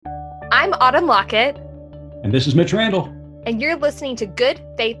I'm Autumn Lockett. And this is Mitch Randall. And you're listening to Good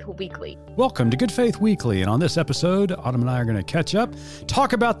Faith Weekly. Welcome to Good Faith Weekly. And on this episode, Autumn and I are going to catch up,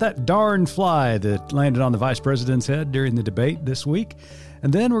 talk about that darn fly that landed on the vice president's head during the debate this week.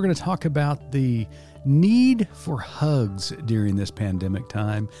 And then we're going to talk about the need for hugs during this pandemic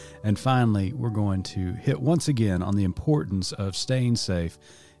time. And finally, we're going to hit once again on the importance of staying safe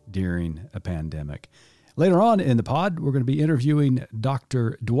during a pandemic. Later on in the pod, we're going to be interviewing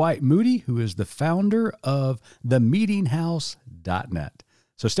Dr. Dwight Moody, who is the founder of themeetinghouse.net.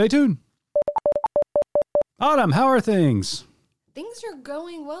 So stay tuned. Autumn, how are things? Things are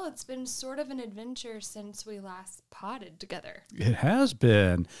going well. It's been sort of an adventure since we last podded together. It has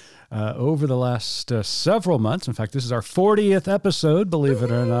been over the last several months. In fact, this is our 40th episode, believe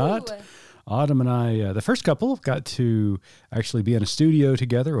it or not. Autumn and I, the first couple, got to actually be in a studio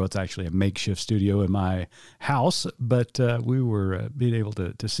together. Well, it's actually a makeshift studio in my house, but we were being able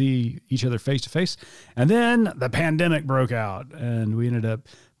to see each other face to face. And then the pandemic broke out, and we ended up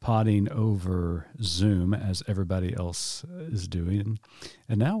podding over Zoom as everybody else is doing.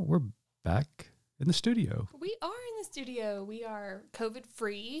 And now we're back in the studio. We are in the studio. We are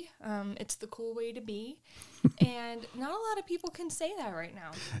COVID-free. It's the cool way to be. And not a lot of people can say that right now.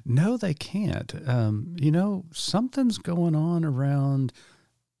 No, they can't. Something's going on around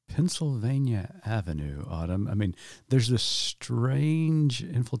Pennsylvania Avenue, Autumn. I mean, there's this strange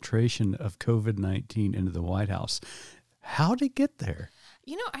infiltration of COVID-19 into the White House. How'd it get there?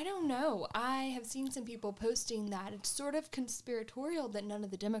 I don't know. I have seen some people posting that it's sort of conspiratorial that none of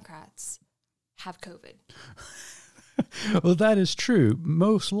the Democrats have COVID. Well, that is true,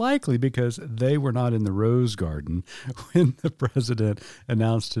 most likely because they were not in the Rose Garden when the president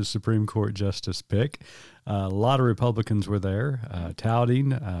announced his Supreme Court justice pick. A lot of Republicans were there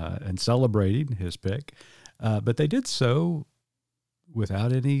touting and celebrating his pick, but they did so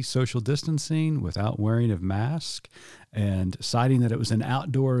without any social distancing, without wearing a mask, and citing that it was an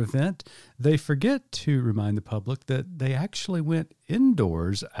outdoor event. They forget to remind the public that they actually went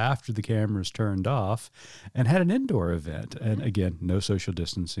indoors after the cameras turned off and had an indoor event. And again, no social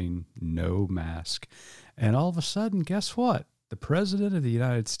distancing, no mask. And all of a sudden, guess what? The President of the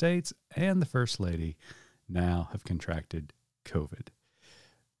United States and the First Lady now have contracted COVID.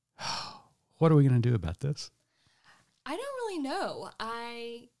 What are we going to do about this? I don't really know.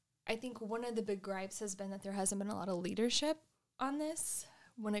 I think one of the big gripes has been that there hasn't been a lot of leadership on this.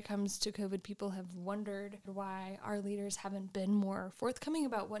 When it comes to COVID, people have wondered why our leaders haven't been more forthcoming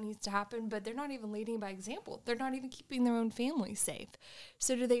about what needs to happen, but they're not even leading by example. They're not even keeping their own families safe.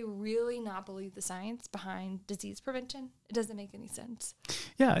 So do they really not believe the science behind disease prevention? It doesn't make any sense.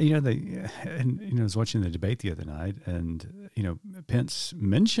 Yeah, I was watching the debate the other night, and, Pence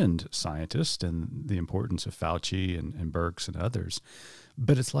mentioned scientists and the importance of Fauci and Birx and others,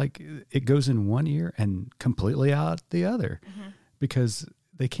 but it's like it goes in one ear and completely out the other because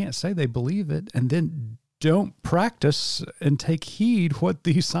they can't say they believe it and then don't practice and take heed what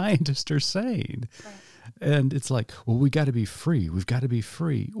these scientists are saying. Right. And it's like, well, we got to be free. We've got to be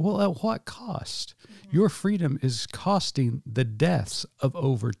free. Well, at what cost? Mm-hmm. Your freedom is costing the deaths of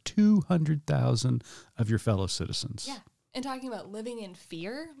over 200,000 of your fellow citizens. Yeah. And talking about living in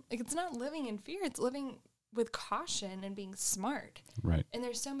fear, it's not living in fear. It's living with caution and being smart. Right. And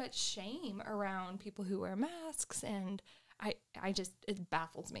there's so much shame around people who wear masks, and it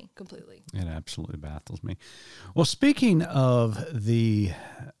baffles me completely. It absolutely baffles me. Well, speaking of the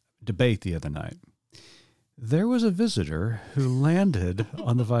debate the other night, there was a visitor who landed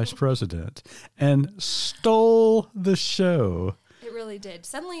on the vice president and stole the show. It really did.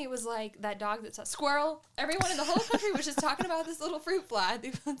 Suddenly it was like that dog that saw squirrel. Everyone in the whole country was just talking about this little fruit fly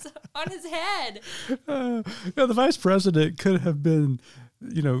on his head. The vice president could have been,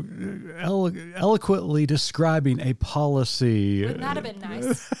 eloquently describing a policy. Wouldn't that have been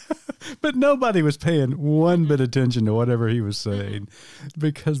nice? But nobody was paying one bit attention to whatever he was saying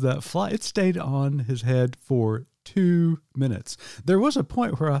because that fly, it stayed on his head for 2 minutes. There was a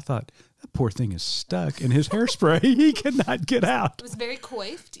point where I thought, that poor thing is stuck in his hairspray. He cannot get out. It was very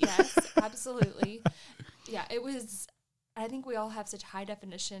coiffed. Yes, absolutely. Yeah, it was. I think we all have such high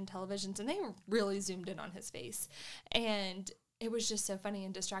definition televisions, and they really zoomed in on his face. And it was just so funny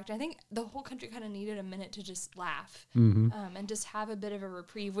and distracting. I think the whole country kind of needed a minute to just laugh and just have a bit of a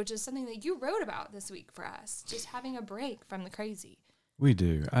reprieve, which is something that you wrote about this week for us, just having a break from the crazy. We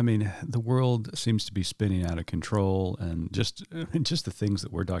do. I mean, the world seems to be spinning out of control, and just the things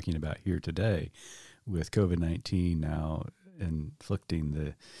that we're talking about here today with COVID-19 now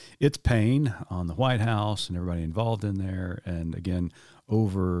inflicting its pain on the White House and everybody involved in there. And again,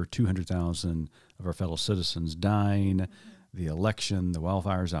 over 200,000 of our fellow citizens dying. the election, the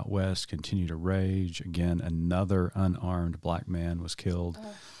wildfires out west continue to rage. Again, another unarmed black man was killed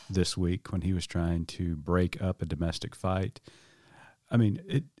this week when he was trying to break up a domestic fight. I mean,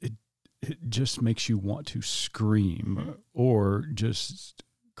 it just makes you want to scream or just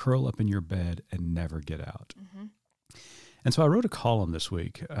curl up in your bed and never get out. And so I wrote a column this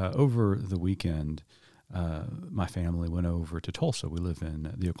week. Over the weekend, my family went over to Tulsa. We live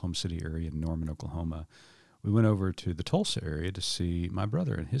in the Oklahoma City area in Norman, Oklahoma. We went over to the Tulsa area to see my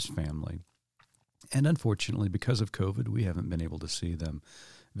brother and his family. And unfortunately, because of COVID, we haven't been able to see them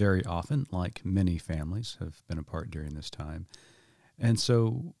very often, like many families have been apart during this time. And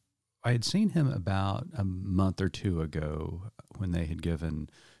so I had seen him about a month or two ago when they had given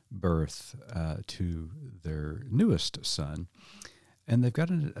birth to their newest son. And they've got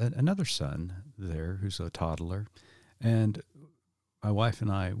another son there who's a toddler. And my wife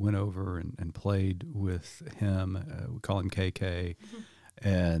and I went over and played with him. We call him KK.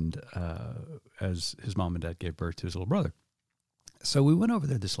 And as his mom and dad gave birth to his little brother. So we went over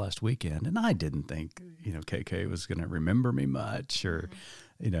there this last weekend, and I didn't think, KK was going to remember me much or,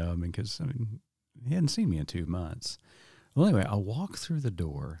 because he hadn't seen me in 2 months. Well, anyway, I walk through the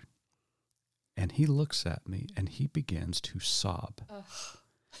door, and he looks at me, and he begins to sob. Ugh.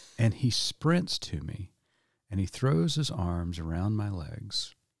 And he sprints to me, and he throws his arms around my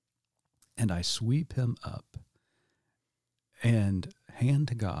legs, and I sweep him up. And hand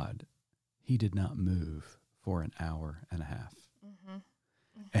to God, he did not move for an hour and a half.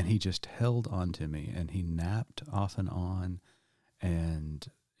 And he just held on to me, and he napped off and on. And,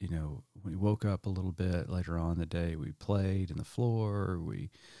 we woke up a little bit later on in the day. We played in the floor.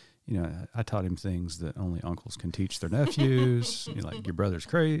 I taught him things that only uncles can teach their nephews. Like your brother's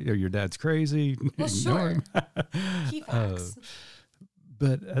crazy or your dad's crazy. Well, sure. Key facts.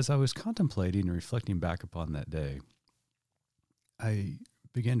 But as I was contemplating and reflecting back upon that day, I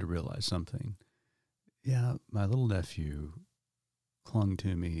began to realize something. Yeah, my little nephew clung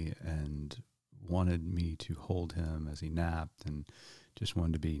to me and wanted me to hold him as he napped and just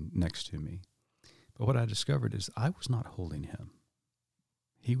wanted to be next to me. But what I discovered is I was not holding him.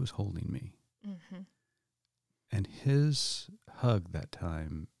 He was holding me. And his hug that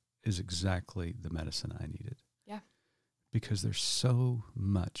time is exactly the medicine I needed. Yeah. Because there's so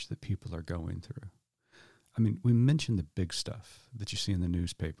much that people are going through. I mean, we mention the big stuff that you see in the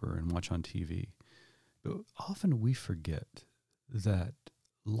newspaper and watch on TV, but often we forget that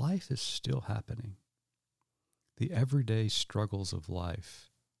life is still happening. The everyday struggles of life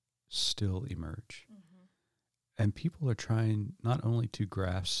still emerge. And people are trying not only to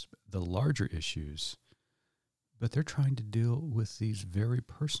grasp the larger issues, but they're trying to deal with these very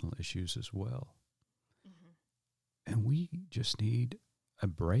personal issues as well. And we just need a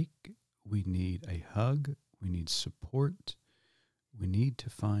break. We need a hug. We need support. We need to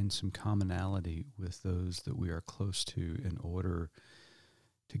find some commonality with those that we are close to in order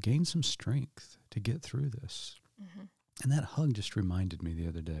to gain some strength to get through this. And that hug just reminded me the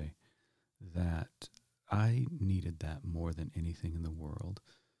other day that I needed that more than anything in the world.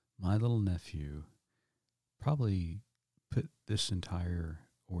 My little nephew probably put this entire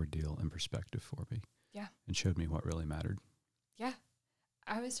ordeal in perspective for me. Yeah. And showed me what really mattered. Yeah.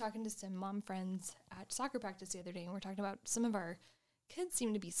 I was talking to some mom friends at soccer practice the other day, and we're talking about some of our kids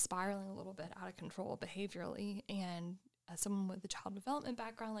seem to be spiraling a little bit out of control behaviorally. And as someone with a child development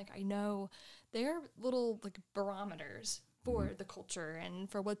background, I know they're little barometers for the culture and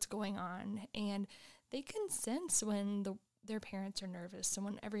for what's going on. And they can sense when their parents are nervous. And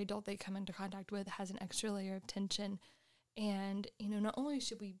when every adult they come into contact with has an extra layer of tension. And, not only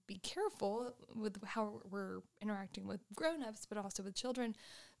should we be careful with how we're interacting with grown-ups, but also with children,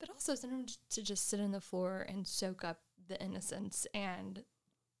 but also sometimes to just sit on the floor and soak up the innocence. And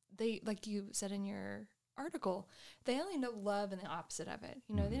they, like you said in your article, they only know love and the opposite of it.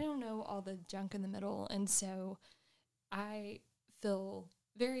 They don't know all the junk in the middle. And so I feel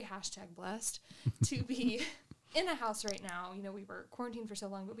very #blessed to be in a house right now. We were quarantined for so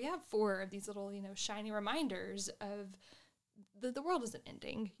long, but we have 4 of these little, shiny reminders of the world isn't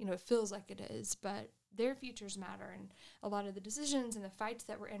ending. It feels like it is, but their futures matter. And a lot of the decisions and the fights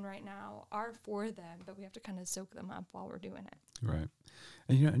that we're in right now are for them, but we have to kind of soak them up while we're doing it. Right.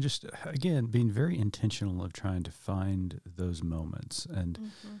 And, and just, again, being very intentional of trying to find those moments. And,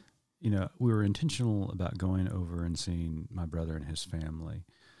 we were intentional about going over and seeing my brother and his family,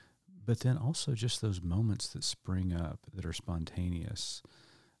 but then also just those moments that spring up that are spontaneous.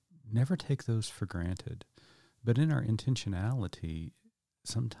 Never take those for granted. But in our intentionality,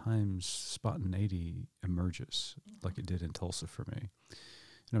 sometimes spontaneity emerges, like it did in Tulsa for me.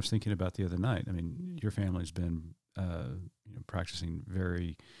 And I was thinking about the other night. I mean, your family's been practicing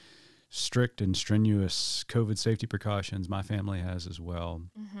very strict and strenuous COVID safety precautions. My family has as well.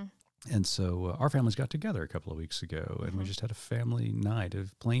 Mm-hmm. And so our families got together a couple of weeks ago, and we just had a family night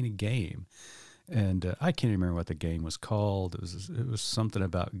of playing a game. And I can't remember what the game was called. It was something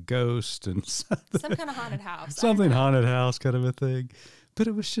about ghosts and some kind of haunted house. Something haunted house kind of a thing. But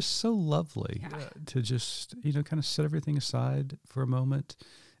it was just so lovely to just, kind of set everything aside for a moment,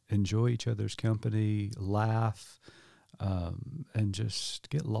 enjoy each other's company, laugh, and just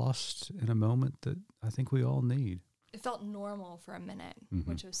get lost in a moment that I think we all need. It felt normal for a minute,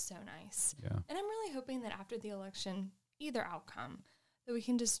 which was so nice. Yeah. And I'm really hoping that after the election, either outcome, that we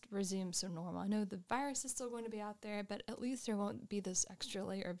can just resume some normal. I know the virus is still going to be out there, but at least there won't be this extra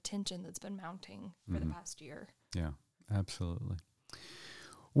layer of tension that's been mounting for the past year. Yeah, absolutely.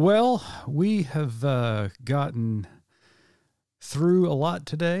 Well, we have gotten through a lot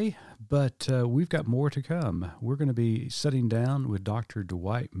today, but we've got more to come. We're going to be sitting down with Dr.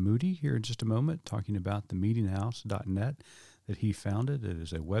 Dwight Moody here in just a moment, talking about the meetinghouse.net that he founded. It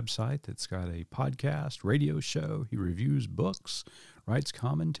is a website that's got a podcast, radio show. He reviews books, writes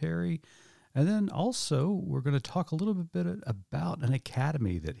commentary. And then also we're going to talk a little bit about an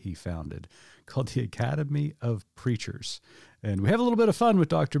academy that he founded called the Academy of Preachers. And we have a little bit of fun with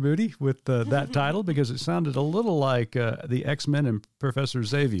Dr. Moody with that title because it sounded a little like the X-Men and Professor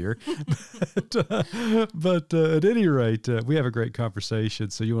Xavier. but at any rate, we have a great conversation,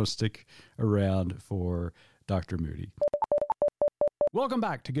 so you want to stick around for Dr. Moody. Welcome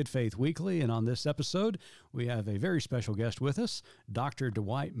back to Good Faith Weekly, and on this episode, we have a very special guest with us, Dr.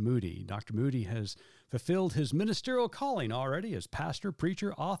 Dwight Moody. Dr. Moody has fulfilled his ministerial calling already as pastor,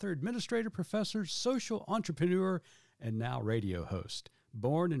 preacher, author, administrator, professor, social entrepreneur, and now radio host.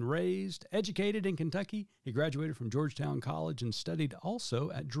 Born and raised, educated in Kentucky, he graduated from Georgetown College and studied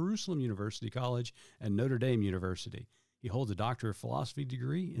also at Jerusalem University College and Notre Dame University. He holds a Doctor of Philosophy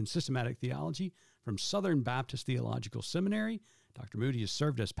degree in systematic theology from Southern Baptist Theological Seminary. Dr. Moody has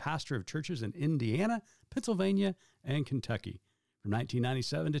served as pastor of churches in Indiana, Pennsylvania, and Kentucky. From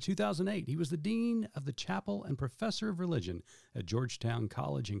 1997 to 2008, he was the dean of the chapel and professor of religion at Georgetown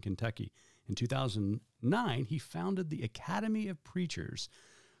College in Kentucky. In 2009, he founded the Academy of Preachers.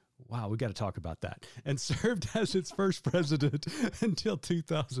 Wow, we got to talk about that. And served as its first president until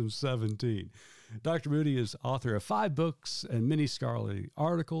 2017. Dr. Moody is author of 5 books and many scholarly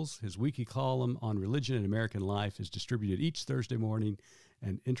articles. His weekly column on religion and American life is distributed each Thursday morning,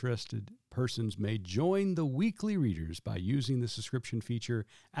 and interested persons may join the weekly readers by using the subscription feature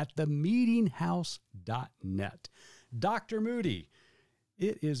at themeetinghouse.net. Dr. Moody,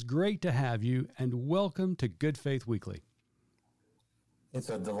 it is great to have you, and welcome to Good Faith Weekly. It's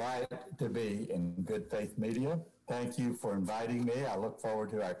a delight to be in Good Faith Media. Thank you for inviting me. I look forward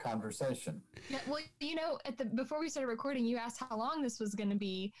to our conversation. Yeah, well, before we started recording, you asked how long this was going to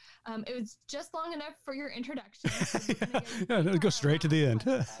be. It was just long enough for your introduction. Go straight to the end.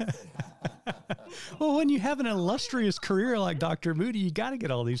 Well, when you have an illustrious career like Dr. Moody, you got to get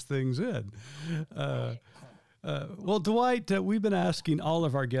all these things in. Well, Dwight, we've been asking all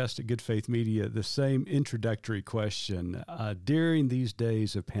of our guests at Good Faith Media the same introductory question. During these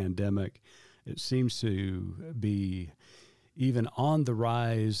days of pandemic, it seems to be even on the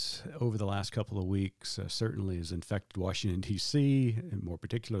rise over the last couple of weeks, certainly has infected Washington, D.C., and more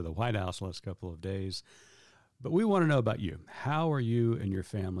particular the White House the last couple of days. But we want to know about you. How are you and your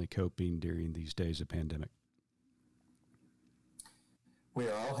family coping during these days of pandemic? We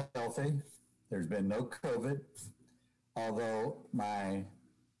are all healthy. There's been no COVID, although my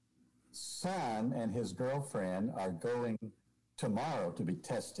son and his girlfriend are going tomorrow to be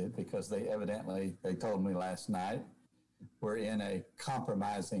tested because they told me last night, we're in a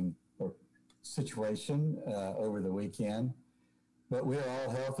compromising situation over the weekend. But we're all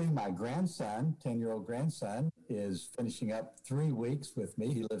healthy. My grandson, 10-year-old grandson, is finishing up 3 weeks with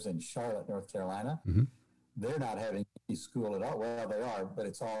me. He lives in Charlotte, North Carolina. Mm-hmm. They're not having any school at all. Well, they are, but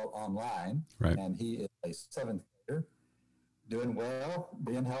it's all online. Right. And he is a 7th grader, doing well,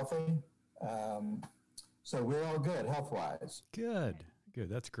 being healthy. So we're all good health-wise. Good.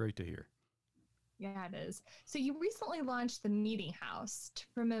 That's great to hear. Yeah, it is. So you recently launched the Meeting House to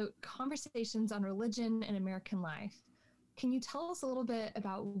promote conversations on religion and American life. Can you tell us a little bit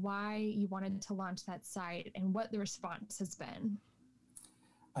about why you wanted to launch that site and what the response has been?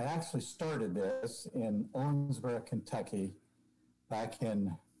 I actually started this in Owensboro, Kentucky, back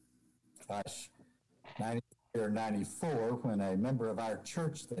in, 93 or 94, when a member of our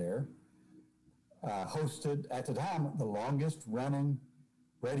church there hosted, at the time, the longest running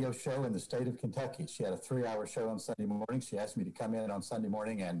radio show in the state of Kentucky. She had a 3-hour show on Sunday morning. She asked me to come in on Sunday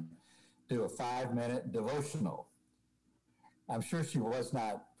morning and do a 5-minute devotional. I'm sure she was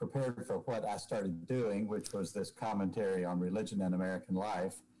not prepared for what I started doing, which was this commentary on religion and American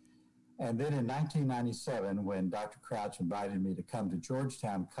life. And then in 1997, when Dr. Crouch invited me to come to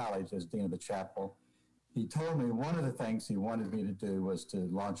Georgetown College as Dean of the Chapel, he told me one of the things he wanted me to do was to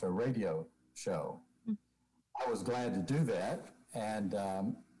launch a radio show. I was glad to do that, and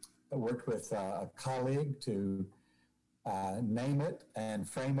I worked with a colleague to name it and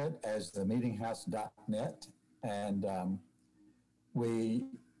frame it as the meetinghouse.net. And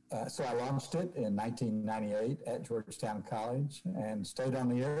so I launched it in 1998 at Georgetown College and stayed on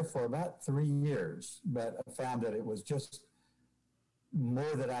the air for about 3 years, but I found that it was just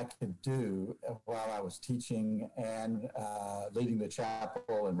more that I could do while I was teaching and leading the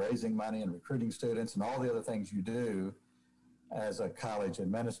chapel and raising money and recruiting students and all the other things you do as a college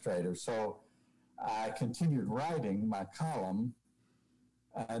administrator. So I continued writing my column.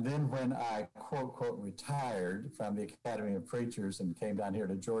 And then when I, quote, quote, retired from the Academy of Preachers and came down here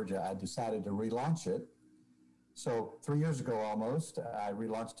to Georgia, I decided to relaunch it. So 3 years ago almost, I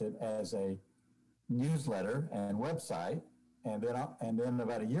relaunched it as a newsletter and website. And then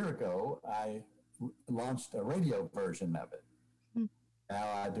about a year ago, I launched a radio version of it. Now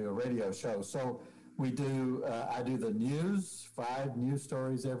I do a radio show. So I do the news, 5 news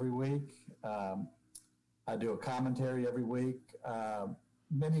stories every week. I do a commentary every week.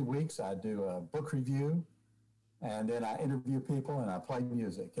 Many weeks I do a book review, and then I interview people and I play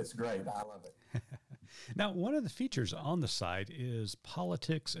music. It's great. I love it. Now, one of the features on the site is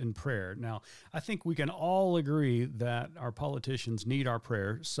politics and prayer. Now, I think we can all agree that our politicians need our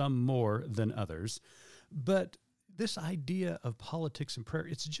prayer, some more than others. But this idea of politics and prayer,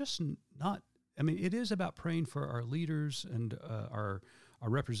 it's just not, I mean, it is about praying for our leaders and our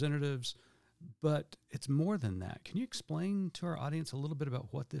representatives, but it's more than that. Can you explain to our audience a little bit about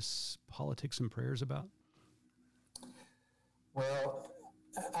what this politics and prayer is about? Well,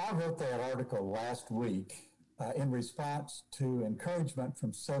 I wrote that article last week in response to encouragement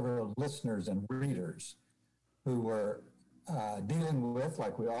from several listeners and readers who were dealing with,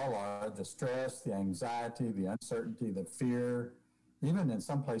 like we all are, the stress, the anxiety, the uncertainty, the fear, even in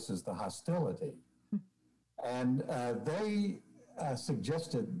some places the hostility. And they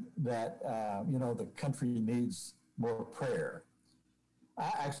suggested that, the country needs more prayer. I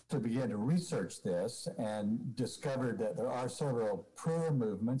actually began to research this and discovered that there are several prayer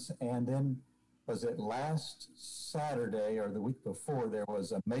movements. And then, was it last Saturday or the week before, there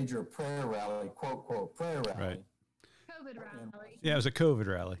was a major prayer rally, quote, quote, prayer rally. Right. COVID rally. Yeah, it was a COVID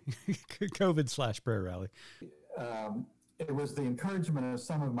rally, COVID/prayer rally. It was the encouragement of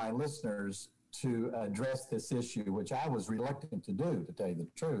some of my listeners to address this issue, which I was reluctant to do, to tell you the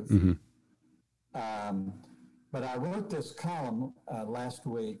truth. Mm-hmm. But I wrote this column last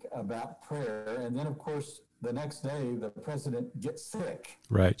week about prayer, and then, of course, the next day, the president gets sick.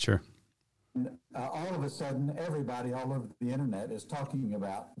 Right, sure. And all of a sudden, everybody all over the internet is talking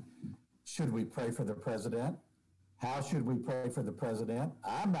about, should we pray for the president? How should we pray for the president?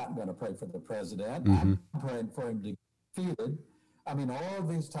 I'm not going to pray for the president. Mm-hmm. I'm praying for him to get defeated. I mean, all of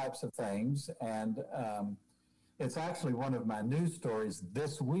these types of things. And it's actually one of my news stories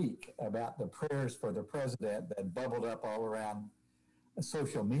this week about the prayers for the president that bubbled up all around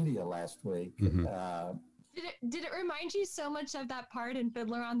social media last week. Mm-hmm. Did it remind you so much of that part in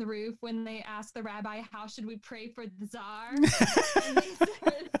Fiddler on the Roof when they asked the rabbi, how should we pray for the czar? And they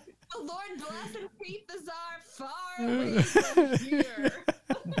said, the Lord bless and keep the czar far away from here.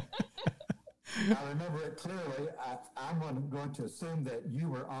 I remember it clearly. I'm going to assume that you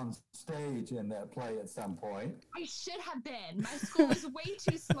were on stage in that play at some point. I should have been. My school was way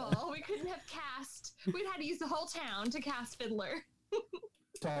too small. We couldn't have cast. We'd had to use the whole town to cast Fiddler.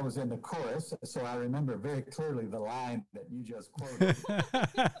 So I was in the chorus, so I remember very clearly the line that you just quoted.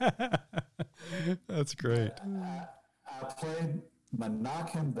 That's great. I played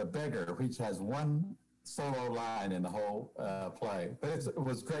Menachem the Beggar, which has one solo line in the whole play, but it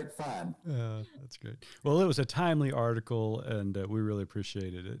was great fun. That's great. Well, it was a timely article, and we really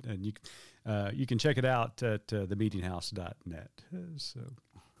appreciated it. And you can check it out at themeetinghouse.net.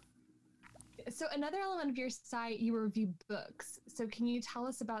 So another element of your site, you review books. So can you tell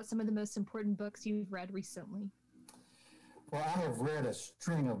us about some of the most important books you've read recently? Well, I have read a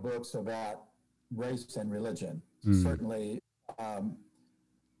string of books about race and religion. Certainly,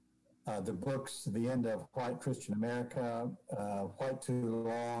 the books, The End of White Christian America, White Too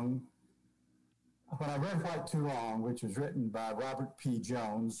Long. When I read White Too Long, which was written by Robert P.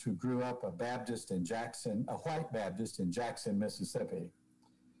 Jones, who grew up a white Baptist in Jackson, Mississippi,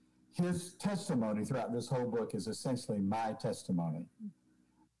 his testimony throughout this whole book is essentially my testimony.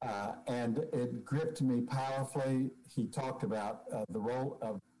 And it gripped me powerfully. He talked about the role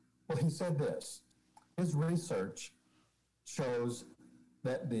of, well, he said this. His research shows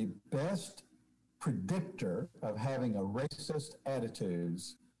that the best predictor of having a racist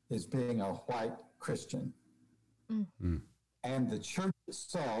attitudes is being a white Christian. And the church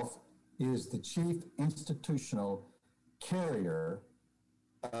itself is the chief institutional carrier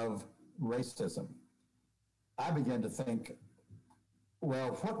of racism. I began to think, well,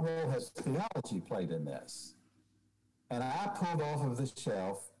 what role has theology played in this? And I pulled off of the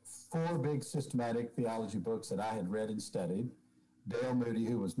shelf 4 big systematic theology books that I had read and studied. Dale Moody,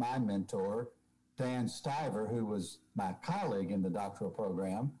 who was my mentor, Dan Stiver, who was my colleague in the doctoral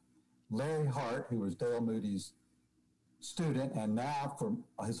program, Larry Hart, who was Dale Moody's student, and now for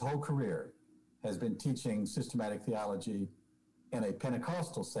his whole career has been teaching systematic theology in a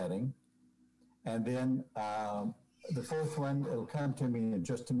Pentecostal setting. And then the 4th one, it'll come to me in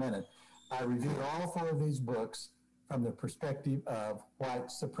just a minute. I reviewed all 4 of these books from the perspective of white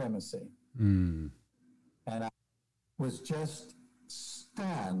supremacy. And I was just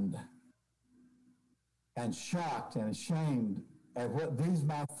stunned and shocked and ashamed at what these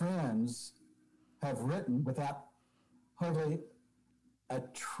my friends have written without hardly a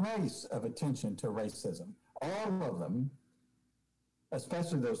trace of attention to racism. All of them,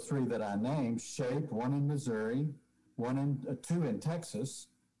 especially those 3 that I named, shaped, 1 in Missouri, 2 in Texas,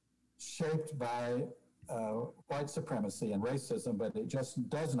 shaped by white supremacy and racism, but it just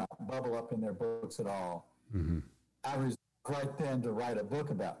does not bubble up in their books at all. I resolved right then to write a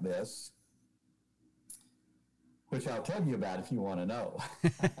book about this, which I'll tell you about if you want to know.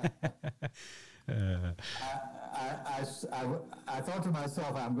 I thought to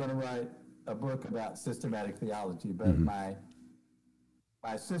myself, I'm going to write a book about systematic theology, but my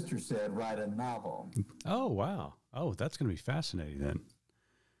sister said, write a novel. Oh, wow. Oh, that's going to be fascinating then.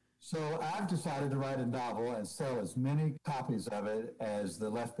 So I've decided to write a novel and sell as many copies of it as the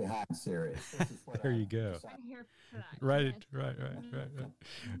Left Behind series. This is what There you go. I'm here for that. Right.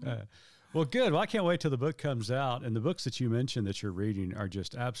 Well, good. Well, I can't wait till the book comes out. And the books that you mentioned that you're reading are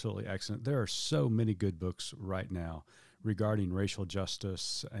just absolutely excellent. There are so many good books right now regarding racial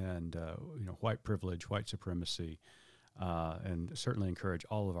justice and white privilege, white supremacy. And certainly encourage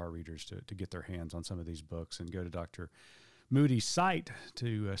all of our readers to get their hands on some of these books and go to Dr. Moody's site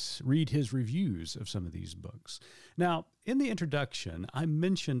to read his reviews of some of these books. Now, in the introduction, I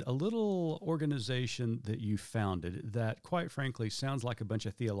mentioned a little organization that you founded that, quite frankly, sounds like a bunch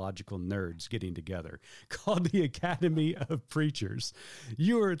of theological nerds getting together, called the Academy of Preachers.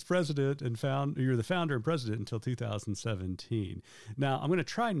 You were its president and you're the founder and president until 2017. Now, I'm going to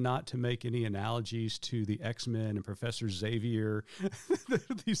try not to make any analogies to the X-Men and Professor Xavier,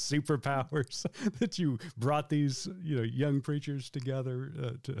 these superpowers that you brought these young preachers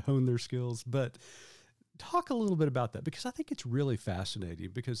together to hone their skills, but talk a little bit about that, because I think it's really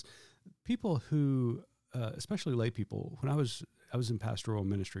fascinating, because people who, especially lay people, when I was in pastoral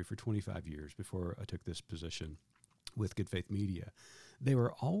ministry for 25 years before I took this position with Good Faith Media, they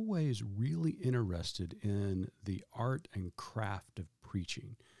were always really interested in the art and craft of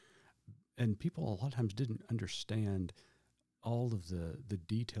preaching. And people a lot of times didn't understand all of the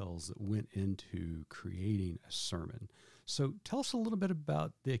details that went into creating a sermon. So tell us a little bit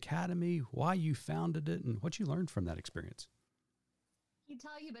about the Academy, why you founded it, and what you learned from that experience. He'd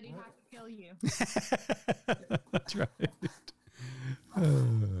tell you, but he'd have to kill you. That's right.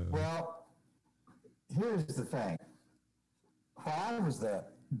 Well, here's the thing. While I was the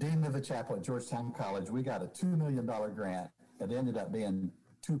dean of the chapel at Georgetown College, we got a $2 million grant that ended up being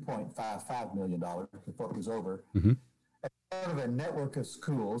 $2.55 million before it was over. As part of a network of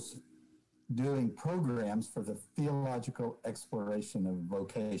schools doing programs for the theological exploration of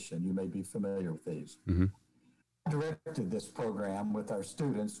vocation. You may be familiar with these. I directed this program with our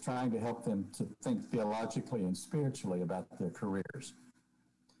students, trying to help them to think theologically and spiritually about their careers.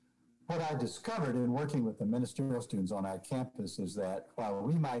 What I discovered in working with the ministerial students on our campus is that while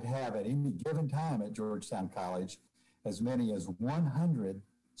we might have at any given time at Georgetown College as many as 100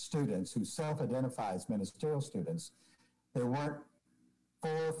 students who self-identify as ministerial students, there weren't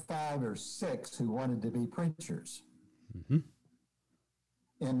 4, 5, or 6 who wanted to be preachers.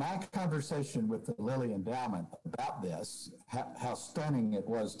 In my conversation with the Lilly Endowment about this, how stunning it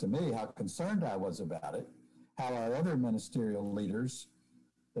was to me, how concerned I was about it, how our other ministerial leaders,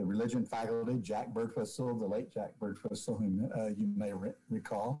 the religion faculty, Jack Birtwistle, the late Jack Birtwistle, whom you may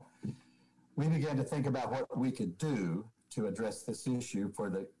recall, we began to think about what we could do to address this issue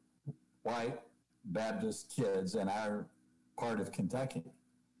for the white Baptist kids in our part of Kentucky.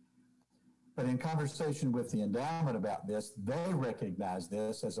 But in conversation with the endowment about this, they recognize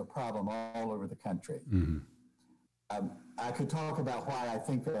this as a problem all over the country. Mm-hmm. I could talk about why I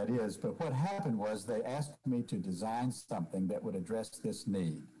think that is, but what happened was they asked me to design something that would address this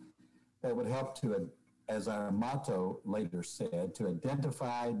need, that would help to, as our motto later said, to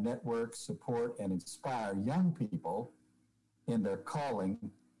identify, network, support, and inspire young people in their calling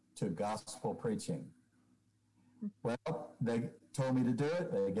to gospel preaching. Well, they told me to do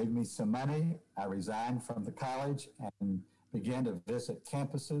it. They gave me some money. I resigned from the college and began to visit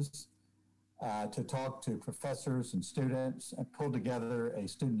campuses to talk to professors and students, and pulled together a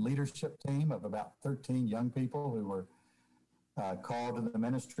student leadership team of about 13 young people who were called to the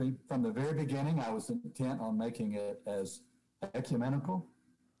ministry. From the very beginning, I was intent on making it as ecumenical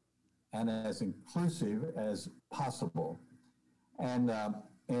and as inclusive as possible. And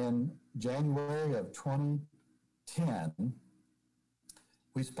in January of 2010,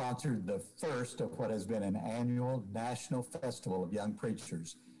 we sponsored the first of what has been an annual national festival of young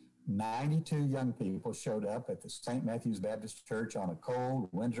preachers. 92 young people showed up at the St. Matthew's Baptist Church on a cold,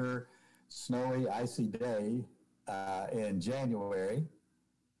 winter, snowy, icy day in January.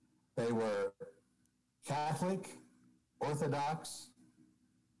 They were Catholic, Orthodox,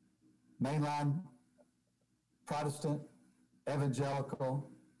 mainline Protestant, evangelical,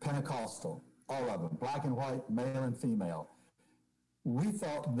 Pentecostal, all of them, black and white, male and female. We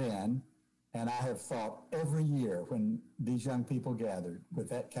thought then, and I have thought every year when these young people gathered with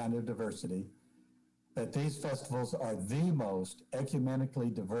that kind of diversity, that these festivals are the most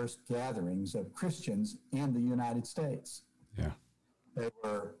ecumenically diverse gatherings of Christians in the United States. Yeah. They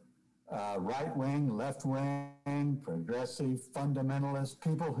were right-wing, left-wing, progressive, fundamentalist,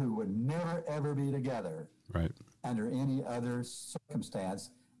 people who would never, ever be together Right. under any other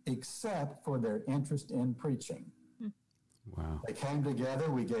circumstance except for their interest in preaching. Wow. They came together.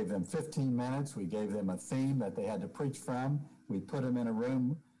 We gave them 15 minutes. We gave them a theme that they had to preach from. We put them in a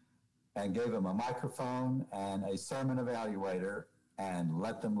room and gave them a microphone and a sermon evaluator and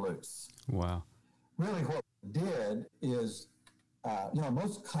let them loose. Wow. Really what we did is,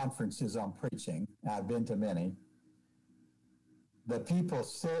 most conferences on preaching, I've been to many, the people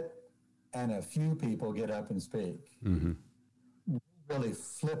sit and a few people get up and speak. Mm-hmm. We really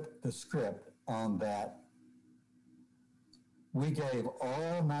flipped the script on that. We gave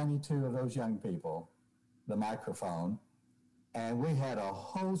all 92 of those young people the microphone, and we had a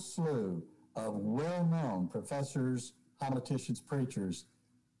whole slew of well-known professors, homiletians, preachers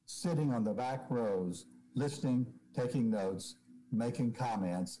sitting on the back rows, listening, taking notes, making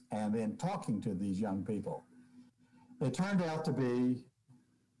comments, and then talking to these young people. It turned out to be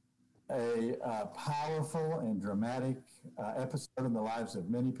a powerful and dramatic episode in the lives of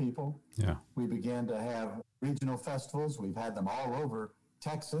many people. Yeah. We began to have regional festivals. We've had them all over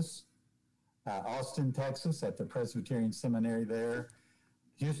Texas, Austin, Texas, at the Presbyterian Seminary there,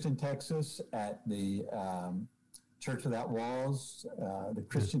 Houston, Texas, at the Church Without Walls, the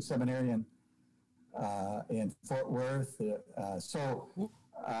Christian Seminary in Fort Worth. Then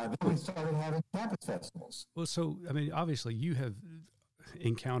we started having campus festivals. Well, so, I mean, obviously you have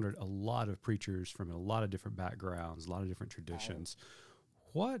encountered a lot of preachers from a lot of different backgrounds, a lot of different traditions.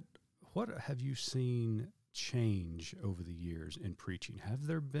 What have you seen change over the years in preaching? Has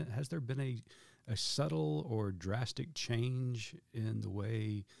there been a subtle or drastic change in the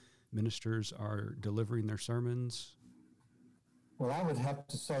way ministers are delivering their sermons? Well, I would have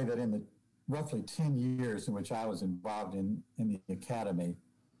to say that in the roughly 10 years in which I was involved in the academy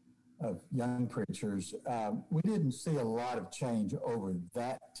of young preachers, we didn't see a lot of change over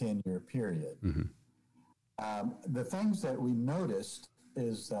that 10-year period. Mm-hmm. The things that we noticed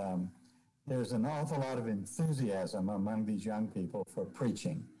is there's an awful lot of enthusiasm among these young people for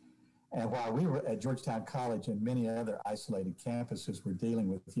preaching. And while we were at Georgetown College and many other isolated campuses were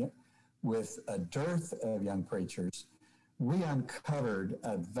dealing with a dearth of young preachers, we uncovered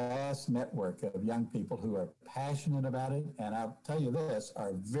a vast network of young people who are passionate about it, and I'll tell you this,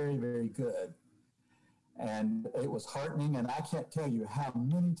 are very, very good. And it was heartening, and I can't tell you how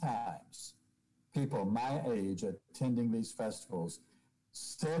many times people my age attending these festivals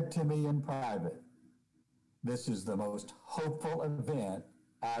said to me in private, "This is the most hopeful event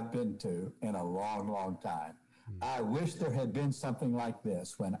I've been to in a long, long time. I wish there had been something like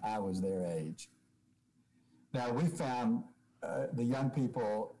this when I was their age." Now, we found the young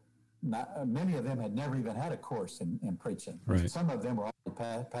people, many of them had never even had a course in preaching. Right. Some of them were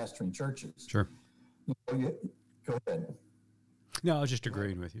already pastoring churches. Sure. Go ahead. No, I was just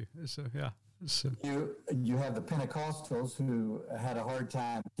agreeing with you. So, yeah. So. You have the Pentecostals who had a hard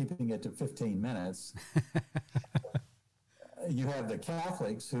time keeping it to 15 minutes. you have the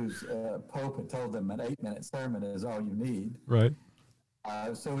Catholics whose Pope had told them an 8-minute sermon is all you need. Right.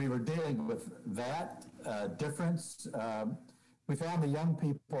 So we were dealing with that difference. We found the young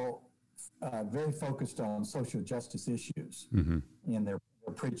people very focused on social justice issues in their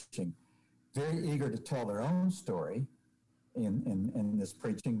preaching, very eager to tell their own story in this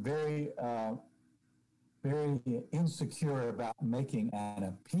preaching, very insecure about making an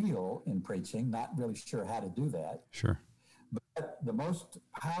appeal in preaching, not really sure how to do that. Sure. But the most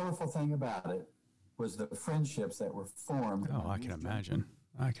powerful thing about it was the friendships that were formed. Oh, I can imagine.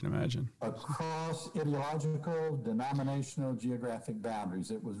 Across ideological, denominational, geographic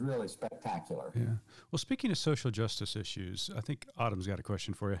boundaries. It was really spectacular. Yeah. Well, speaking of social justice issues, I think Autumn's got a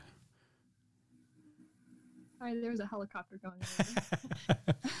question for you. Sorry, there was a helicopter going on.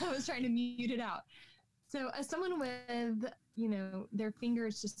 I was trying to mute it out. So as someone with, their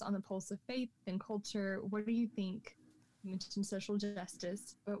fingers just on the pulse of faith and culture, what do you think? You mentioned social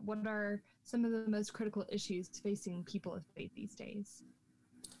justice, but what are some of the most critical issues facing people of faith these days?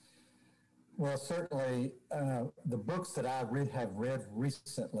 Well, certainly the books that I have read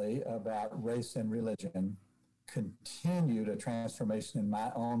recently about race and religion continued a transformation in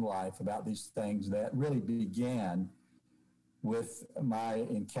my own life about these things that really began with my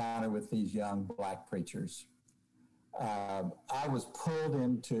encounter with these young Black preachers. I was pulled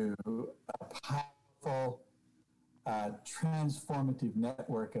into a powerful, transformative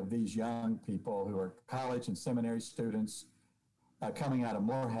network of these young people who are college and seminary students coming out of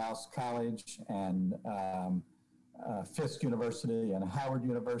Morehouse College and Fisk University and Howard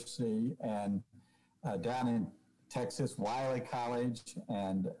University and down in Texas, Wiley College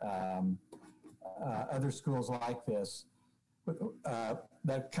and other schools like this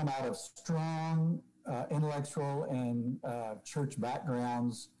that come out of strong intellectual and church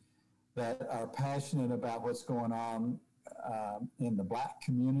backgrounds that are passionate about what's going on in the Black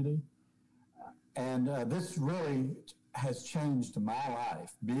community. And this really has changed my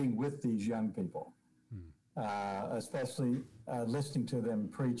life, being with these young people, especially listening to them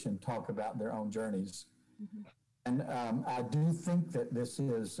preach and talk about their own journeys. And I do think that this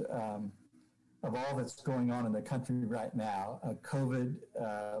is, of all that's going on in the country right now, COVID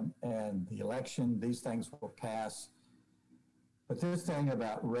and the election, these things will pass. But this thing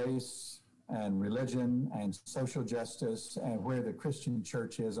about race and religion and social justice and where the Christian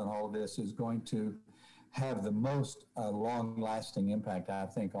church is on all of this is going to have the most long-lasting impact, I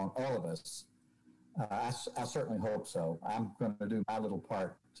think, on all of us. I certainly hope so. I'm going to do my little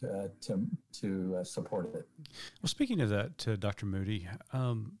part to support it. Well, speaking of that, Dr. Moody,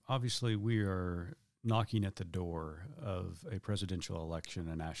 obviously we are knocking at the door of a presidential election,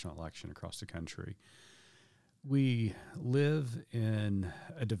 a national election across the country. We live in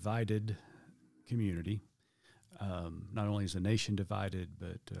a divided community. Not only is the nation divided,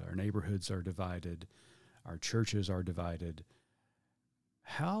 but our neighborhoods are divided. Our churches are divided.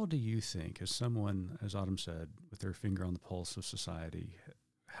 How do you think, as someone, as Autumn said, with their finger on the pulse of society,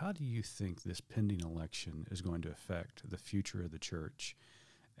 how do you think this pending election is going to affect the future of the church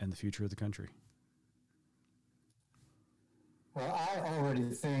and the future of the country? Well, I already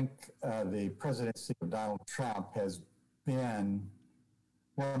think the presidency of Donald Trump has been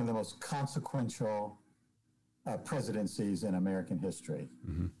one of the most consequential presidencies in American history.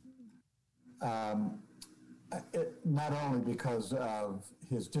 Not only because of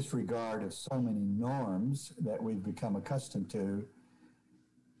his disregard of so many norms that we've become accustomed to,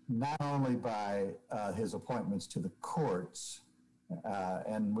 not only by his appointments to the courts,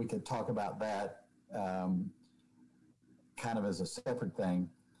 and we could talk about that kind of as a separate thing,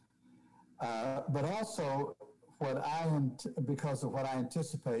 but also because of what I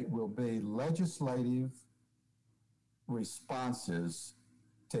anticipate will be legislative responses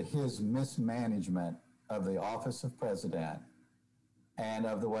to his mismanagement of the office of president and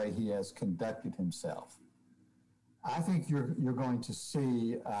of the way he has conducted himself. I think you're going to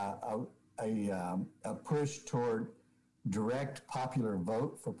see a push toward direct popular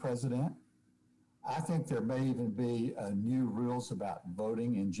vote for president. I think there may even be new rules about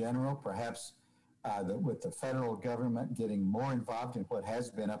voting in general, perhaps with the federal government getting more involved in what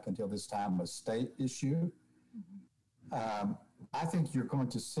has been up until this time a state issue. I think you're going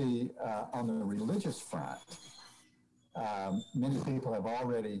to see on the religious front, many people have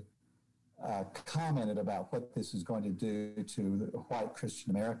already commented about what this is going to do to the white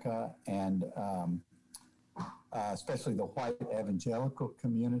Christian America and especially the white evangelical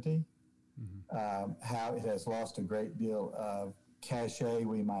community, how it has lost a great deal of cachet,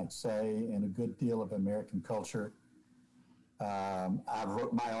 we might say, in a good deal of American culture. I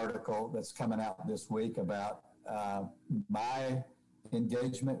wrote my article that's coming out this week about my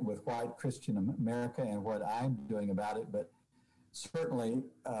engagement with white Christian America and what I'm doing about it, but certainly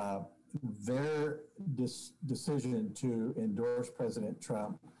their decision to endorse President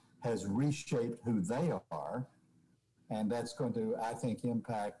Trump has reshaped who they are, and that's going to, I think,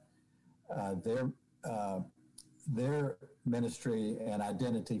 impact their ministry and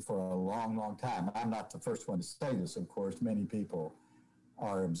identity for a long, long time. I'm not the first one to say this, of course. Many people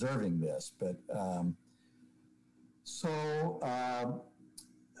are observing this, but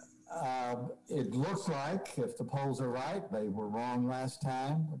it looks like, if the polls are right, they were wrong last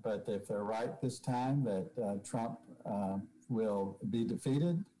time, but if they're right this time, that Trump will be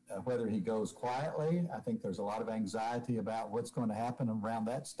defeated. Whether he goes quietly, I think there's a lot of anxiety about what's going to happen around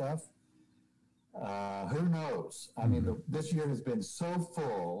that stuff. Who knows? I mean, this year has been so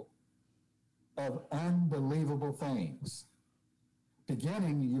full of unbelievable things.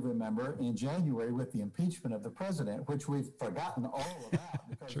 Beginning, you remember, in January with the impeachment of the president, which we've forgotten all about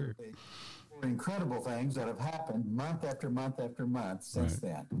because of the incredible things that have happened month after month after month since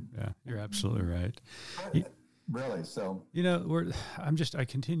then. Yeah, you're absolutely right. Really, so I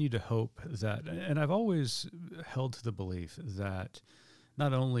continue to hope that, and I've always held to the belief that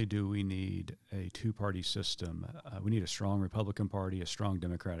not only do we need a two-party system, we need a strong Republican Party, a strong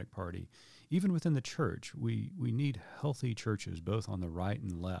Democratic Party. Even within the church, we need healthy churches, both on the right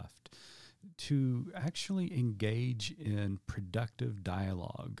and left, to actually engage in productive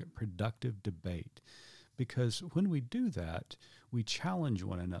dialogue, productive debate. Because when we do that, we challenge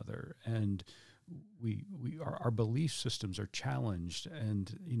one another, and our belief systems are challenged,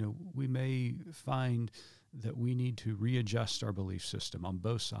 and we may find that we need to readjust our belief system on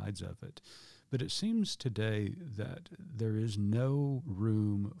both sides of it. But it seems today that there is no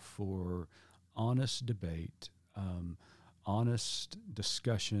room for honest debate, honest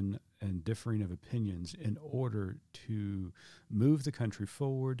discussion, and differing of opinions in order to move the country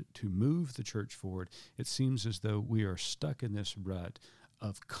forward, to move the church forward. It seems as though we are stuck in this rut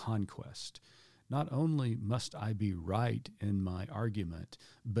of conquest. Not only must I be right in my argument,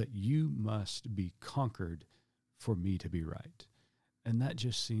 but you must be conquered for me to be right. And that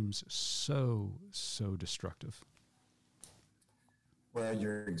just seems so destructive. Well,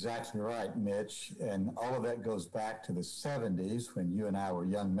 you're exactly right, Mitch. And all of that goes back to the 70s when you and I were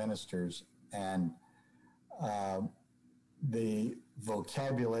young ministers. And the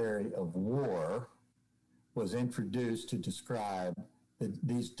vocabulary of war was introduced to describe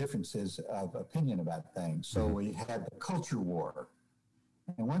these differences of opinion about things. So we had the culture war.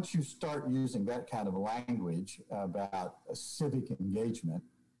 And once you start using that kind of language about a civic engagement,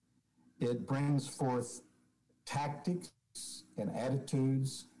 it brings forth tactics and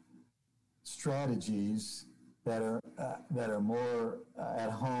attitudes, strategies that are more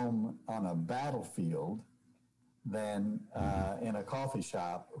at home on a battlefield than in a coffee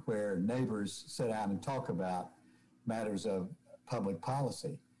shop where neighbors sit down and talk about matters of public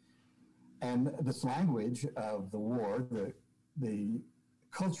policy. And this language of the war, the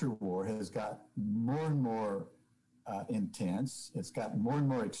culture war, has got more and more intense. It's got more and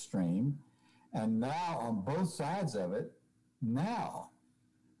more extreme. And now on both sides of it,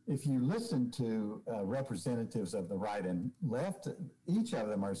 if you listen to representatives of the right and left, each of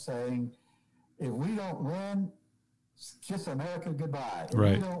them are saying, if we don't win, kiss America goodbye. If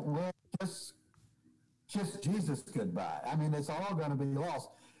we don't win, kiss Jesus goodbye. I mean, it's all going to be lost.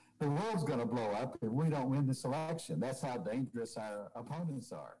 The world's going to blow up if we don't win this election. That's how dangerous our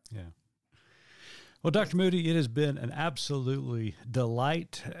opponents are. Yeah. Well, Dr. Moody, it has been an absolutely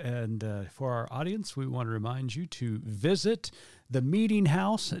delight. And for our audience, we want to remind you to visit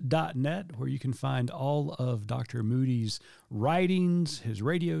themeetinghouse.net, where you can find all of Dr. Moody's writings, his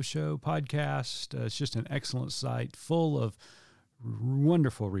radio show, podcast. It's just an excellent site full of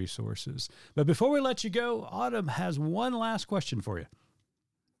wonderful resources. But before we let you go, Autumn has one last question for you.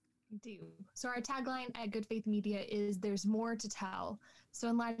 I do. So our tagline at Good Faith Media is "There's more to tell." So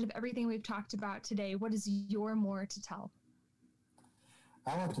in light of everything we've talked about today, what is your more to tell?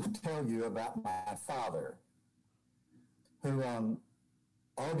 I want to tell you about my father, who on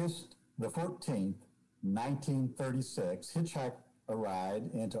August the 14th, 1936, hitchhiked a ride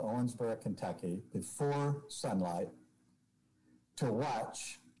into Owensboro, Kentucky before sunlight to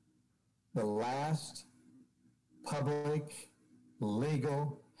watch the last public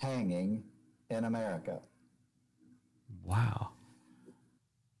legal hanging in America. Wow.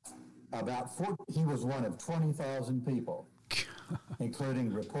 He was one of 20,000 people,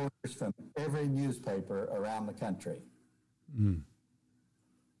 including reporters from every newspaper around the country.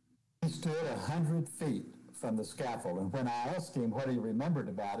 He stood 100 feet from the scaffold, and when I asked him what he remembered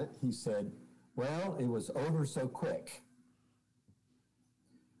about it, he said, Well, it was over so quick.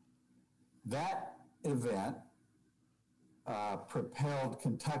 That event propelled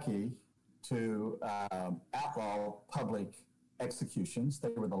Kentucky to outlaw public executions. They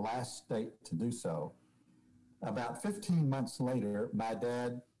were the last state to do so. About 15 months later, my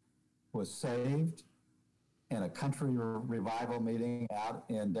dad was saved in a country revival meeting out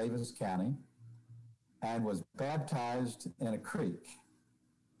in Davis County and was baptized in a creek.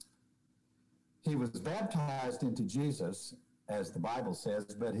 He was baptized into Jesus, as the Bible says,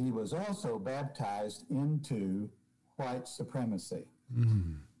 but he was also baptized into white supremacy.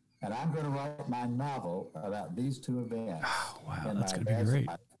 Mm. And I'm going to write my novel about these two events. Oh, wow, that's going to be great.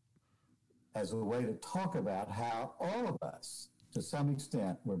 As a way to talk about how all of us, to some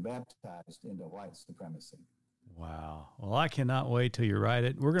extent, were baptized into white supremacy. Wow. Well, I cannot wait till you write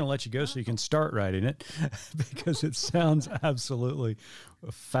it. We're going to let you go so you can start writing it because it sounds absolutely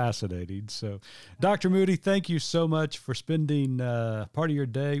fascinating. So, Dr. Moody, thank you so much for spending part of your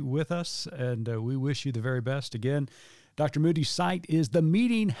day with us, and we wish you the very best. Again, Dr. Moody's site is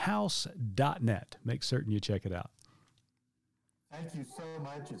themeetinghouse.net. Make certain you check it out. Thank you so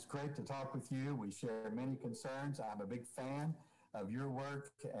much. It's great to talk with you. We share many concerns. I'm a big fan of your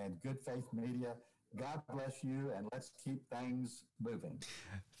work and Good Faith Media. God bless you, and let's keep things moving.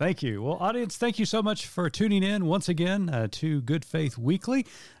 Thank you. Well, audience, thank you so much for tuning in once again to Good Faith Weekly.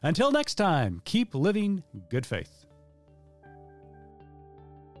 Until next time, keep living good faith.